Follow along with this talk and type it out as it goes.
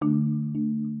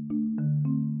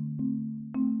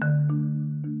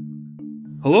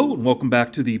Hello and welcome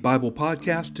back to the Bible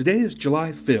Podcast. Today is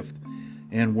July 5th,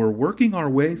 and we're working our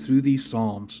way through the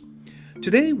Psalms.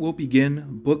 Today we'll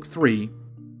begin Book 3,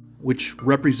 which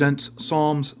represents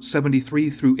Psalms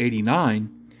 73 through 89.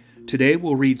 Today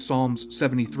we'll read Psalms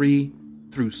 73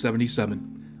 through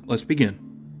 77. Let's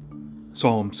begin.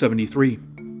 Psalm 73.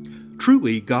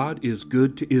 Truly God is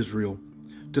good to Israel,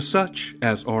 to such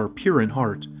as are pure in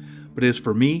heart. But as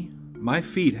for me, my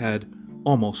feet had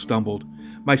almost stumbled.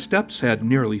 My steps had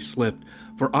nearly slipped,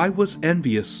 for I was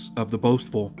envious of the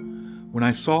boastful, when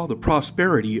I saw the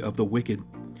prosperity of the wicked.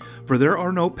 For there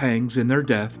are no pangs in their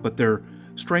death, but their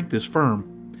strength is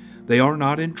firm. They are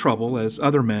not in trouble as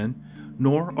other men,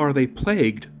 nor are they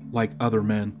plagued like other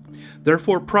men.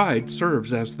 Therefore pride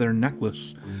serves as their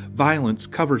necklace. Violence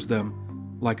covers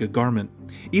them like a garment.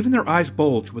 Even their eyes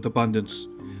bulge with abundance.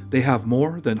 They have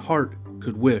more than heart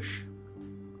could wish.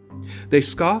 They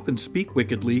scoff and speak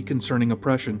wickedly concerning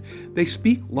oppression. They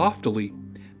speak loftily.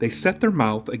 They set their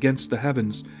mouth against the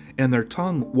heavens, and their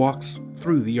tongue walks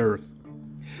through the earth.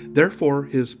 Therefore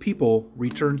his people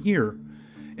return here,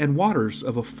 and waters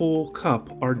of a full cup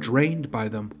are drained by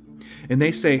them. And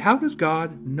they say, How does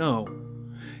God know?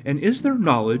 And is there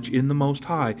knowledge in the Most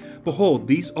High? Behold,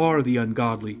 these are the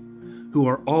ungodly, who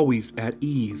are always at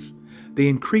ease. They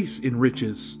increase in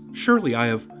riches. Surely I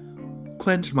have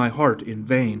cleansed my heart in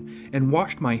vain, and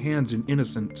washed my hands in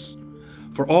innocence.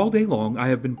 For all day long I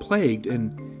have been plagued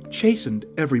and chastened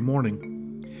every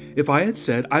morning. If I had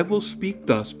said, I will speak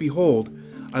thus, behold,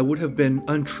 I would have been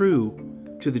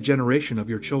untrue to the generation of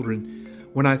your children.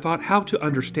 When I thought how to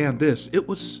understand this, it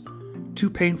was too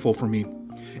painful for me.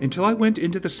 Until I went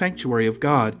into the sanctuary of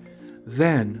God,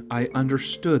 then I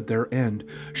understood their end.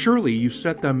 Surely you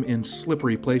set them in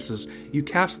slippery places. You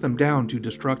cast them down to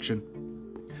destruction.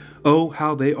 Oh,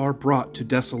 how they are brought to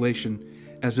desolation,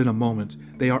 as in a moment.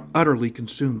 They are utterly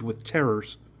consumed with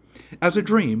terrors. As a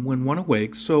dream, when one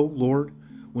awakes, so, Lord,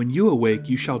 when you awake,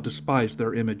 you shall despise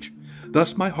their image.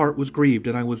 Thus my heart was grieved,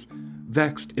 and I was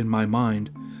vexed in my mind.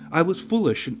 I was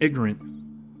foolish and ignorant.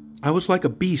 I was like a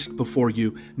beast before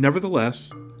you.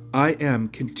 Nevertheless, I am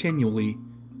continually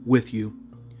with you.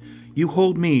 You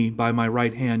hold me by my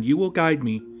right hand. You will guide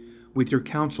me with your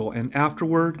counsel, and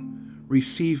afterward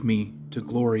receive me to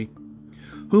glory.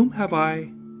 Whom have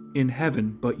I in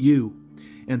heaven but you?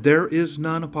 And there is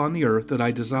none upon the earth that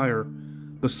I desire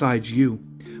besides you.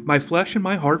 My flesh and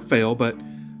my heart fail, but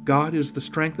God is the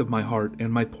strength of my heart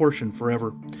and my portion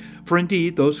forever. For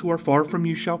indeed, those who are far from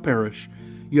you shall perish.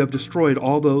 You have destroyed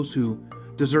all those who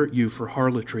desert you for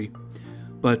harlotry.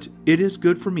 But it is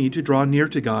good for me to draw near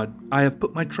to God. I have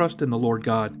put my trust in the Lord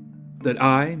God, that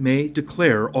I may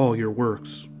declare all your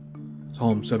works.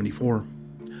 Psalm 74.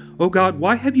 O God,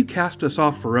 why have you cast us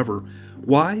off forever?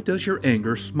 Why does your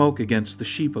anger smoke against the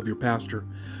sheep of your pasture?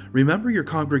 Remember your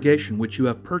congregation which you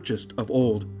have purchased of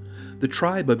old, the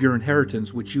tribe of your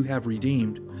inheritance which you have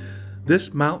redeemed.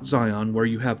 This Mount Zion where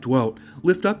you have dwelt,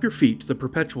 lift up your feet to the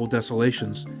perpetual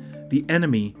desolations. The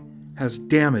enemy has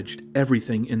damaged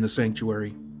everything in the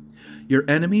sanctuary. Your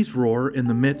enemies roar in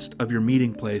the midst of your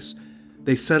meeting place.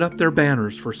 They set up their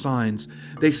banners for signs.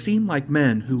 They seem like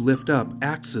men who lift up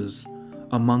axes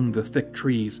among the thick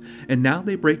trees, and now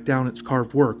they break down its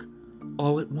carved work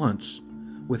all at once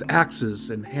with axes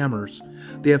and hammers.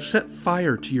 They have set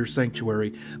fire to your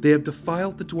sanctuary. They have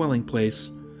defiled the dwelling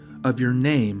place of your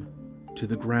name to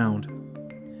the ground.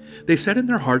 They said in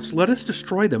their hearts, Let us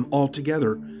destroy them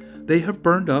altogether. They have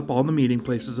burned up all the meeting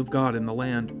places of God in the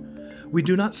land. We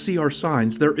do not see our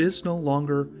signs. There is no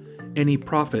longer any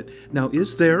prophet. Now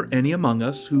is there any among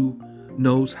us who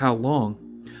knows how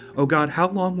long? O God, how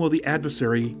long will the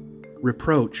adversary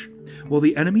reproach? Will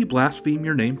the enemy blaspheme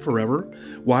your name forever?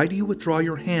 Why do you withdraw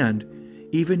your hand,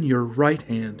 even your right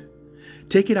hand?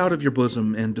 Take it out of your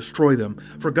bosom and destroy them,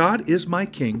 for God is my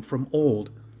king from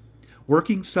old,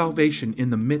 working salvation in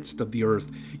the midst of the earth.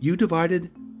 You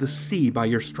divided the sea by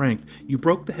your strength. You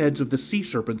broke the heads of the sea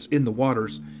serpents in the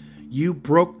waters. You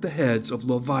broke the heads of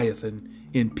Leviathan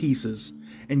in pieces,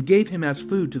 and gave him as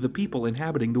food to the people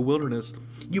inhabiting the wilderness.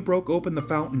 You broke open the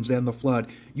fountains and the flood.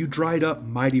 You dried up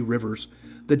mighty rivers.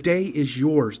 The day is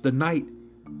yours, the night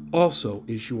also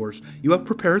is yours. You have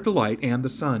prepared the light and the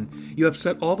sun. You have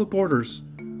set all the borders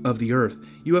of the earth.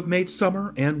 You have made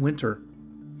summer and winter.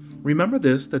 Remember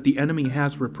this, that the enemy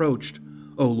has reproached,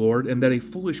 O Lord, and that a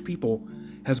foolish people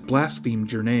has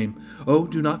blasphemed your name. Oh,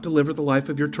 do not deliver the life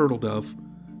of your turtle dove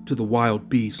to the wild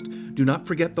beast. Do not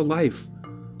forget the life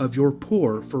of your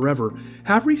poor forever.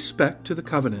 Have respect to the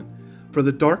covenant, for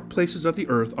the dark places of the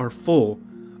earth are full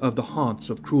of the haunts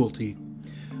of cruelty.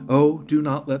 Oh, do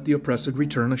not let the oppressed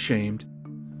return ashamed.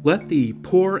 Let the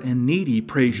poor and needy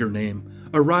praise your name.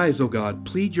 Arise, O God,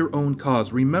 plead your own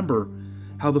cause. Remember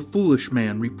how the foolish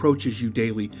man reproaches you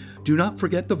daily. Do not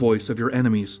forget the voice of your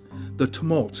enemies. The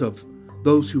tumult of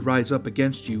those who rise up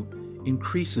against you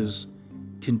increases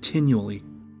continually.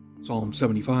 Psalm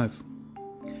 75.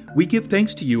 We give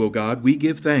thanks to you, O God. We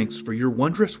give thanks, for your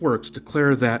wondrous works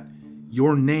declare that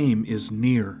your name is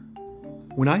near.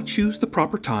 When I choose the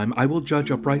proper time, I will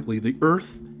judge uprightly. The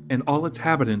earth and all its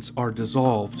inhabitants are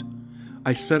dissolved.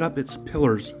 I set up its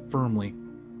pillars firmly.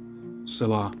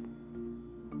 Selah.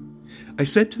 I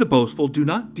said to the boastful, do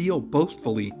not deal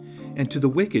boastfully, and to the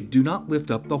wicked, do not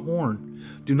lift up the horn.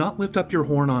 Do not lift up your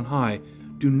horn on high.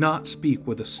 Do not speak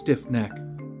with a stiff neck.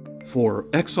 For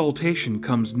exaltation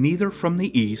comes neither from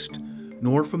the east,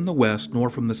 nor from the west, nor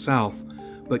from the south,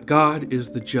 but God is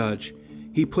the judge.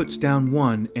 He puts down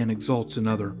one and exalts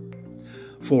another.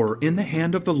 For in the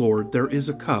hand of the Lord there is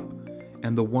a cup,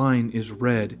 and the wine is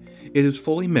red. It is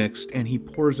fully mixed, and he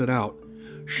pours it out.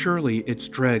 Surely its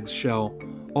dregs shall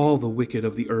all the wicked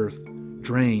of the earth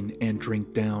drain and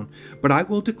drink down. But I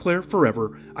will declare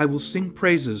forever, I will sing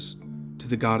praises to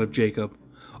the God of Jacob.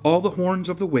 All the horns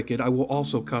of the wicked I will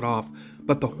also cut off,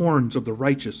 but the horns of the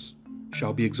righteous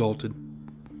shall be exalted.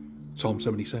 Psalm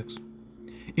 76.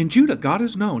 In Judah God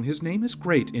is known, his name is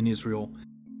great in Israel.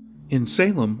 In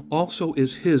Salem also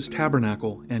is his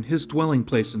tabernacle, and his dwelling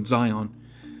place in Zion.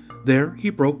 There he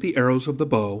broke the arrows of the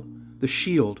bow, the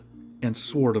shield, and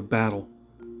sword of battle.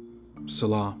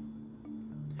 Selah.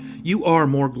 You are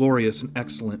more glorious and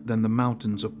excellent than the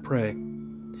mountains of prey.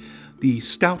 The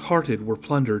stout-hearted were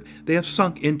plundered, they have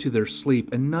sunk into their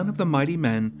sleep, and none of the mighty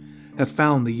men have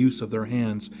found the use of their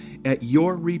hands. At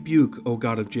your rebuke, O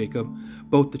God of Jacob,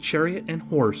 both the chariot and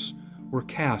horse were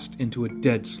cast into a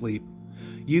dead sleep.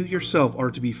 You yourself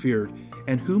are to be feared,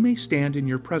 and who may stand in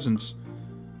your presence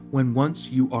when once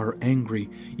you are angry?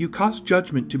 You caused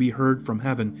judgment to be heard from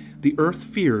heaven. The earth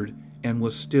feared and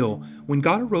was still, when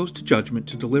God arose to judgment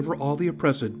to deliver all the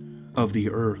oppressed of the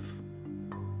earth.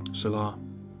 Selah.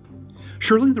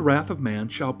 Surely the wrath of man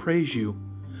shall praise you.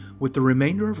 With the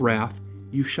remainder of wrath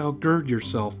you shall gird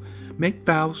yourself. Make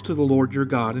vows to the Lord your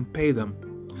God and pay them.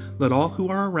 Let all who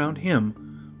are around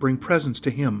him bring presents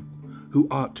to him who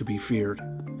ought to be feared.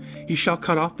 He shall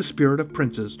cut off the spirit of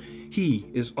princes. He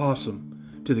is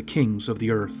awesome to the kings of the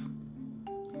earth.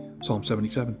 Psalm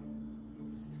 77.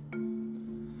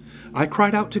 I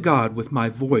cried out to God with my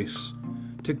voice,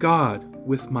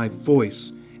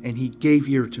 and he gave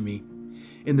ear to me.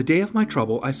 In the day of my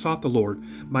trouble I sought the Lord.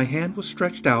 My hand was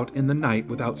stretched out in the night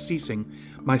without ceasing.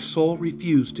 My soul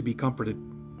refused to be comforted.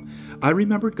 I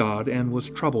remembered God and was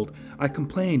troubled. I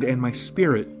complained, and my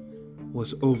spirit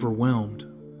was overwhelmed.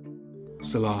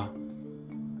 Selah.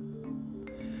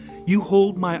 You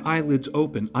hold my eyelids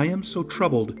open. I am so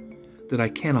troubled that I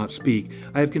cannot speak.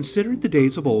 I have considered the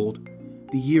days of old,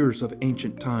 the years of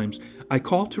ancient times. I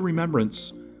call to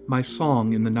remembrance my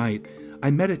song in the night. I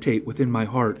meditate within my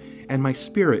heart, and my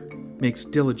spirit makes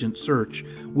diligent search.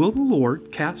 Will the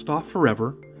Lord cast off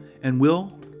forever, and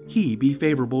will he be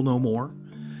favorable no more?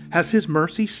 Has his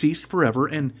mercy ceased forever,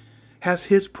 and has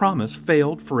his promise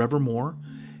failed forevermore?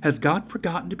 Has God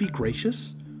forgotten to be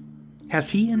gracious?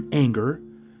 Has he in anger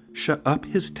shut up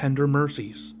his tender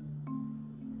mercies?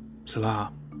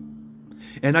 Selah.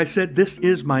 And I said, this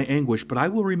is my anguish, but I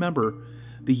will remember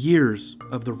the years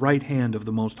of the right hand of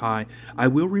the Most High. I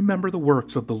will remember the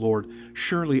works of the Lord.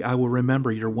 Surely I will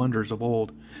remember your wonders of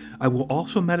old. I will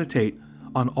also meditate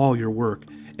on all your work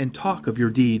and talk of your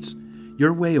deeds.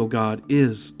 Your way, O God,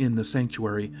 is in the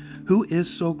sanctuary. Who is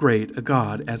so great a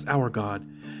God as our God?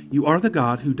 You are the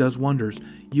God who does wonders.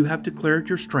 You have declared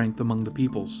your strength among the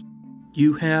peoples.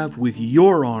 You have with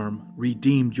your arm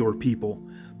redeemed your people,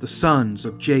 the sons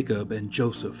of Jacob and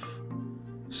Joseph.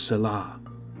 Selah.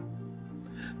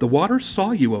 The waters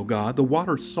saw you, O God, the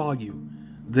waters saw you.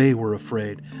 They were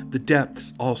afraid. The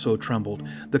depths also trembled.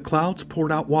 The clouds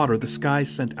poured out water. The sky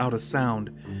sent out a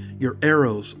sound. Your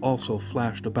arrows also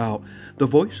flashed about. The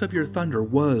voice of your thunder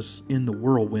was in the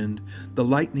whirlwind. The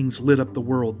lightnings lit up the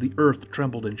world. The earth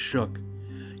trembled and shook.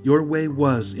 Your way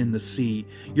was in the sea,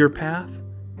 your path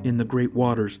in the great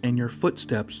waters, and your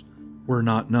footsteps were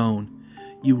not known.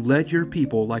 You led your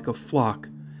people like a flock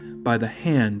by the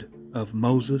hand of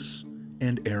Moses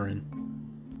and Aaron.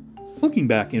 Looking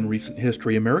back in recent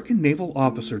history, American naval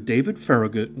officer David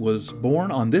Farragut was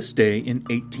born on this day in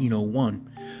 1801.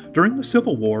 During the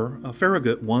Civil War,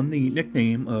 Farragut won the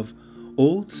nickname of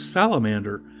Old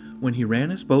Salamander when he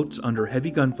ran his boats under heavy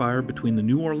gunfire between the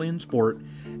New Orleans fort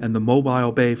and the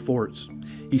Mobile Bay forts.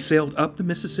 He sailed up the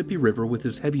Mississippi River with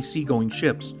his heavy seagoing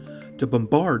ships to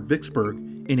bombard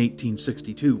Vicksburg in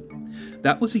 1862.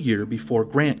 That was a year before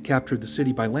Grant captured the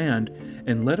city by land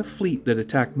and led a fleet that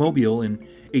attacked Mobile in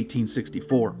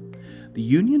 1864. The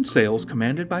Union sails,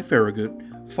 commanded by Farragut,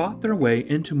 fought their way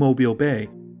into Mobile Bay,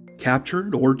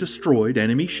 captured or destroyed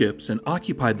enemy ships, and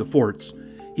occupied the forts.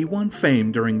 He won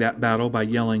fame during that battle by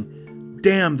yelling,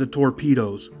 "Damn the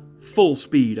torpedoes! Full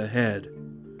speed ahead!"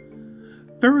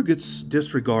 Farragut's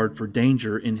disregard for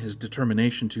danger in his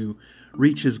determination to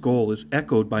reach his goal is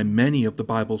echoed by many of the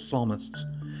Bible's psalmists.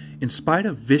 In spite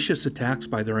of vicious attacks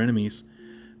by their enemies,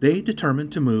 they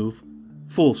determined to move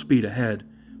full speed ahead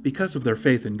because of their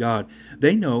faith in God.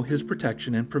 They know His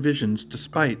protection and provisions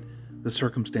despite the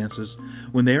circumstances.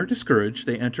 When they are discouraged,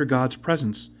 they enter God's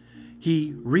presence.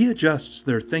 He readjusts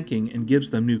their thinking and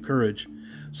gives them new courage.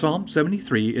 Psalm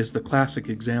 73 is the classic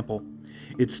example.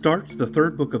 It starts the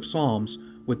third book of Psalms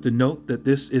with the note that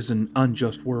this is an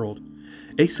unjust world.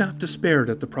 Asaph despaired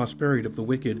at the prosperity of the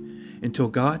wicked until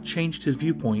God changed his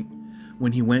viewpoint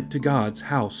when he went to God's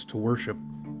house to worship.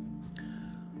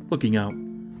 Looking out.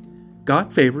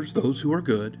 God favors those who are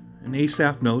good, and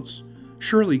Asaph notes,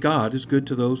 "Surely God is good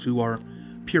to those who are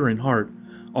pure in heart.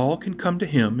 All can come to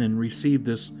Him and receive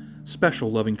this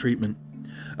special loving treatment."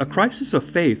 A crisis of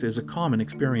faith is a common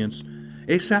experience.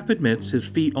 Asaph admits his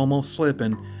feet almost slip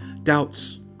and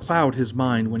doubts cloud his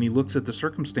mind when he looks at the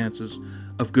circumstances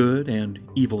of good and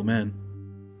evil men.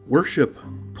 Worship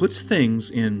puts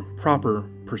things in proper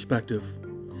perspective.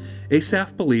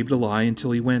 Asaph believed a lie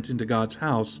until he went into God's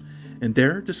house and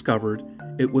there discovered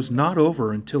it was not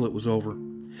over until it was over.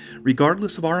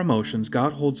 Regardless of our emotions,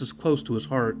 God holds us close to His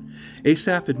heart.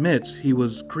 Asaph admits he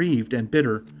was grieved and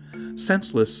bitter,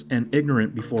 senseless and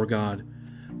ignorant before God,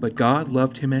 but God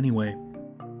loved him anyway.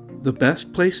 The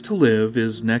best place to live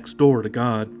is next door to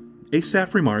God.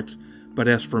 Asaph remarks, "But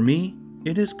as for me,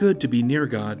 it is good to be near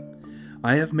God.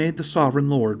 I have made the sovereign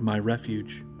Lord my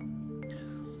refuge."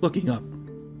 Looking up.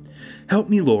 Help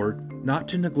me, Lord, not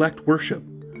to neglect worship,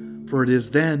 for it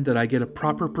is then that I get a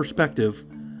proper perspective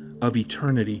of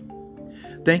eternity.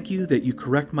 Thank you that you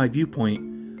correct my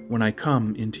viewpoint when I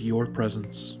come into your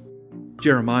presence.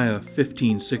 Jeremiah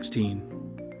 15:16.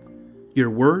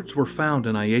 Your words were found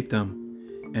and I ate them,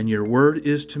 and your word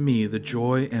is to me the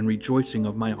joy and rejoicing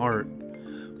of my heart,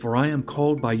 for I am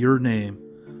called by your name,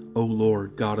 O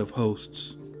Lord, God of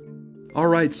hosts. All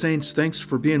right, saints, thanks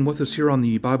for being with us here on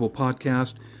the Bible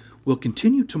Podcast. We'll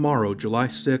continue tomorrow, July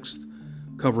 6th,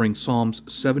 covering Psalms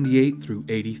 78 through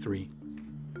 83.